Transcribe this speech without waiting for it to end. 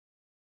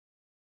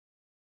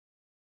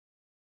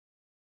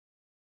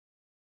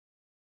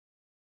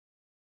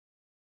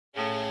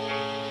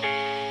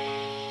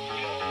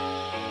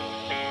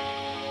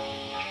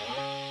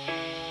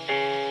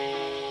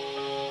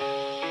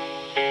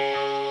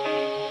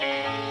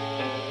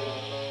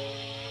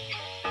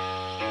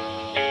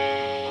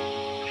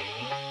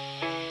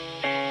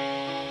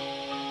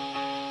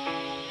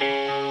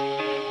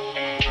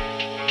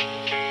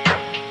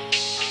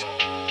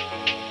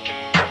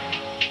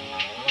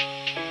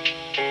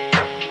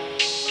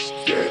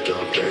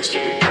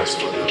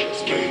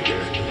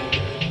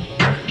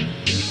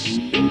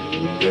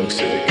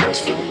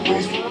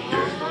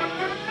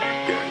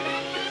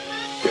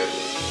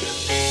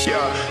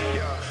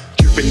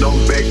Dripping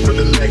on back for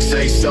the legs,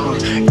 say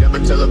something. Never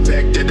tell her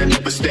back that I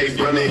never stay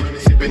running.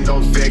 Sipping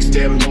on facts,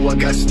 damn, know I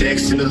got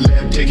stacks in the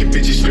lab. Taking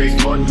bitches straight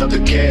from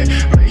another cat.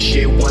 Make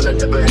shit while I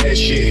never had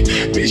shit.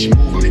 Bitch,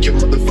 move, make your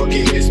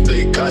motherfucking head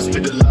split.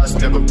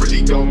 Hospitalized, never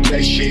really gon'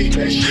 play shit.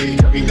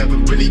 Got me never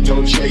really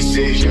gon' chase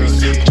it.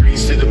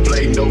 Dreams to the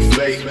blade, no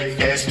fake.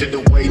 Ass to the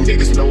way,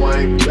 niggas know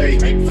I ain't play.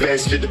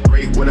 Fast to the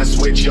break when I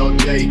switch all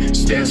day.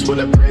 Stance when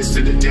I press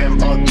to the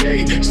damn all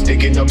day.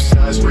 Sticking up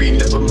signs, read,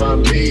 never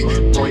mind me.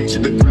 Point to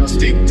the ground,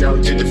 stick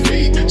down to the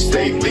feet.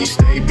 Stay, please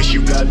stay, bitch,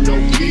 you got no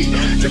key.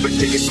 Never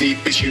take a seat,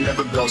 bitch, you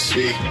never gon'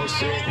 see.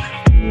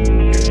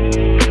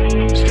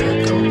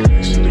 Stack on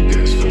place to the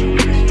gas for the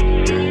week.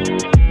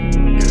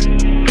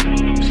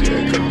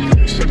 Stack on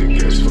place to the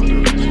gas for the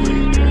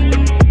week.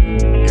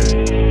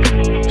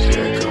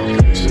 Stack on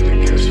place to the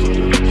gas for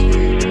the week.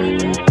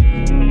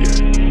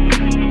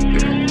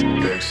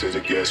 Back to the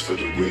gas for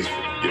the week.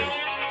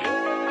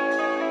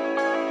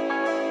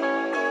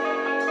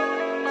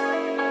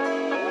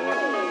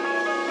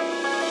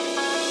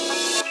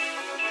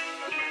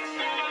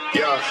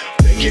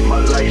 Thinking my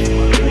life,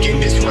 thinking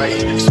this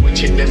right.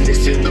 Switching and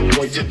missing the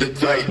point to the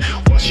light.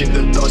 Washing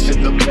the thoughts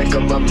in the back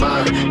of my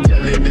mind.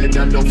 Telling that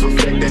I know for a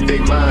fact that they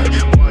mine.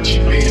 Watch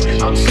me,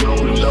 I'm so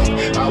low.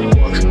 I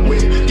walk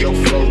with your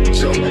flow.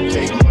 So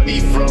take money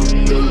from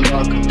the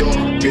locked door.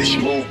 Bitch,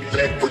 move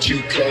back what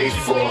you came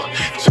for.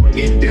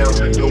 Swinging down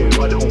the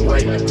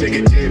waterway. Take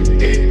a dip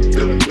in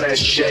the glass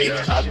shade.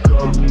 I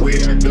come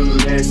with the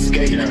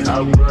landscape. I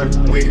run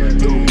with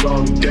the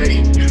wrong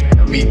day.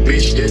 Tell me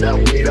bitch that I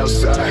wait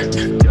outside.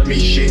 Tell me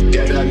shit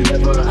that I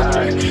never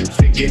hide.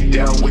 Thinking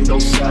down with no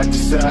side to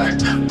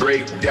side.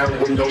 Break down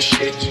with no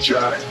shit to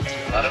try.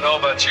 I don't know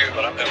about you,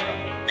 but I'm having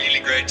a really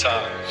great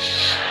time.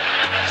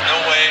 There's no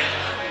way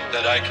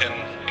that I can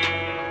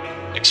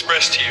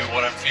express to you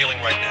what I'm feeling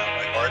right now.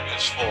 My heart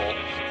is full.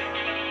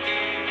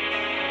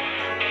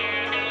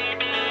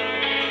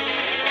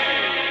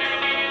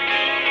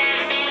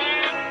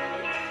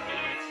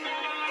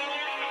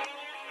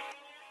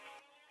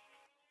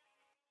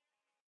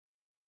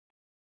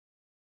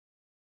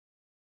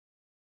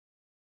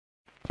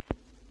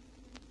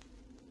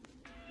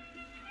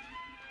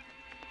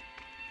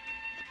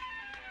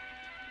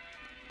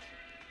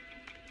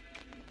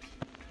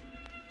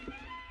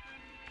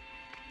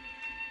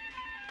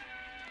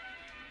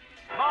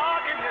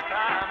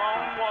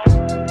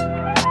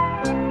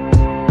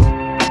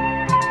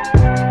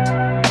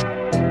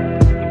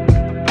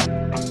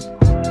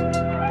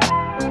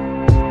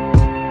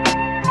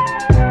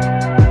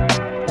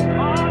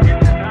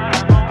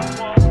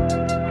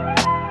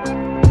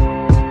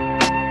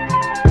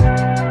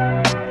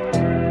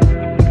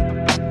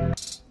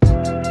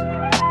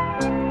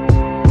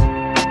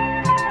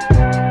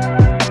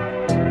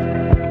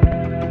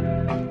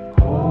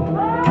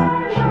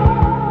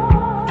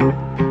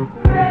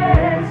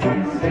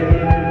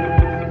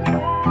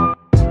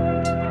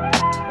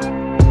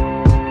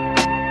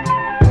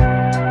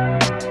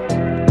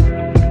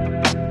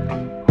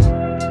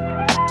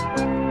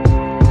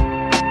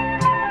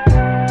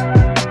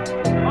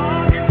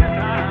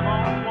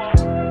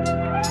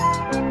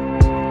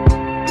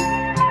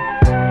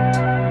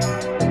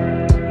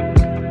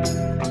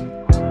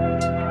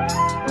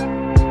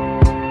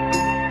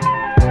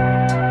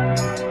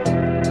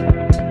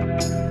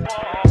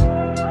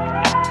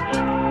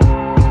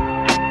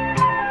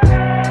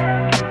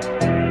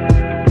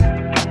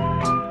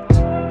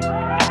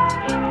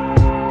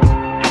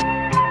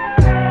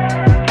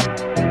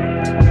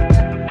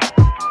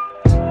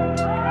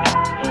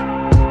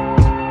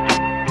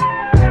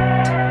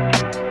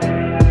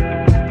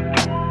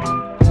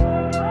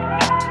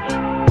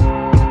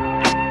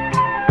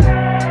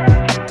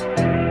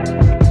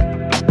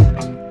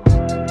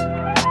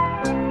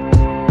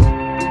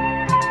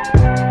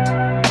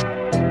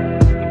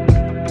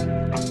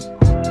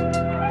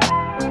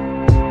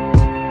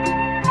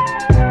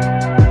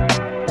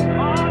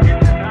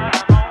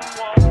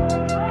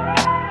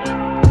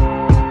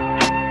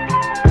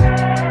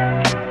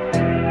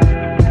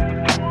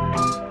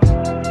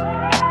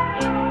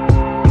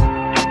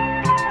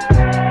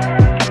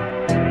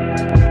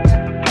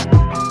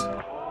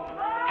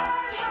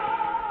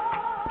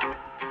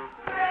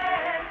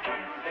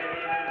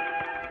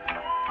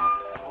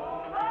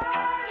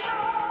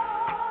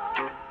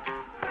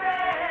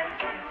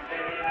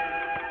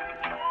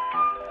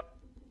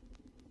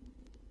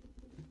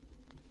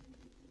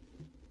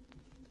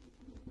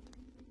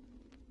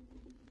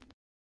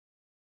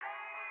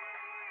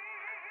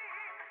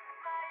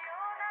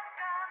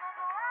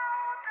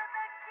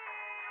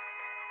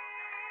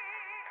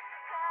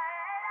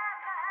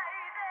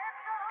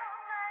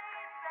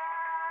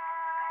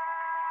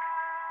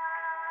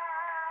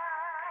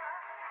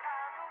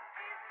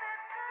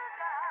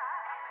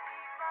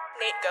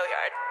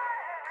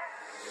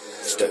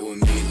 Stay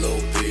with me, little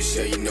bitch.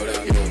 Yeah, you know that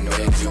I'm your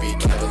man. You be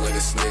capping like a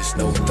snitch.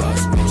 No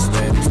thoughts, no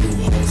stand.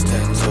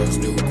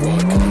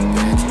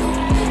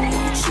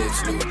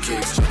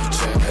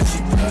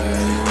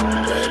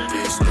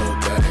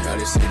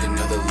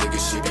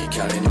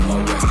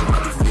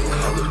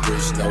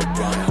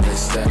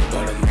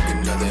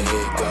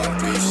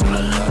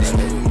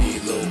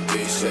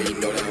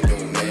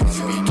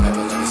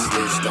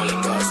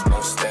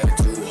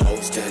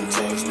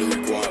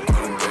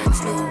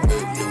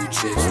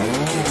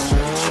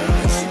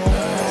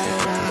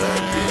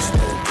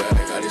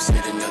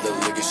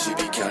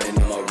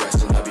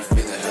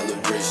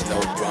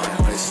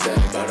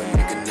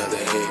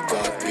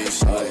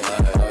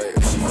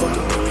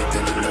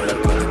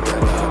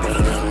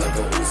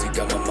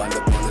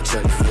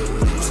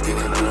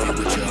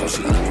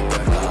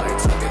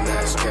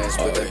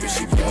 but that bitch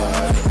she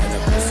bad. And I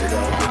posted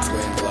up with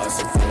twin glass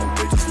and phone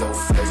bitches, no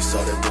face.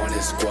 All they want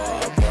is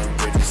squad. Burn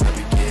bridges, I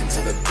begin to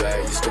the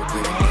bay. You still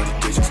bleeding dirty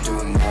digits,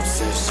 doing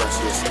mops and shots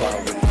to a spot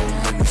with no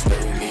limits.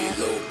 Stay with me,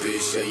 little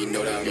bitch, yeah, you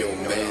know that I'm your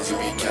man. You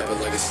be capping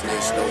like a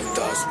snitch, no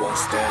thoughts, won't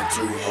stand.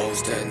 2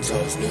 hoes, 10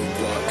 toes, new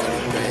block,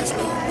 cutting bands,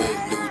 new whip,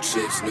 new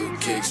chips, new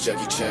kicks,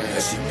 Jackie Chan.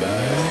 And she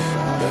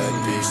bad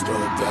bitch, throw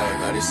it back.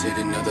 I just hit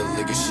another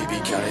liquor, she be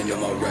counting on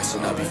my racks,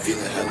 and I be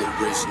feeling hella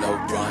rich. No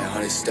Brian,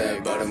 100 stack,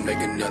 about to make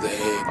another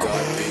hit.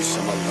 God bitch,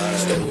 on my line,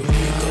 stay with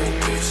me, little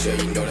bitch, yeah,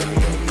 you know that I'm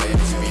your man.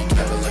 You be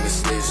capping like a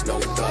snitch, no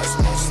thoughts,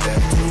 won't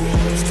stand. 2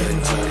 hoes,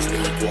 10 toes,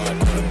 new block,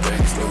 cutting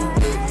bands, new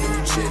whip, new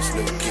chips,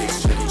 new kicks,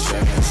 Jackie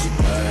Chan. And she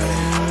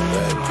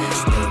bad bitch,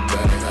 throw it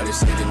back. I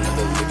just hit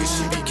another liquor,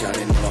 she be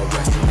counting on my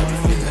racks, and I be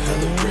feeling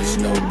hella rich.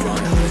 No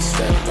Brian, 100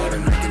 stack, about to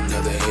make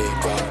another hit.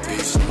 God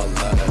bitch, on my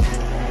line.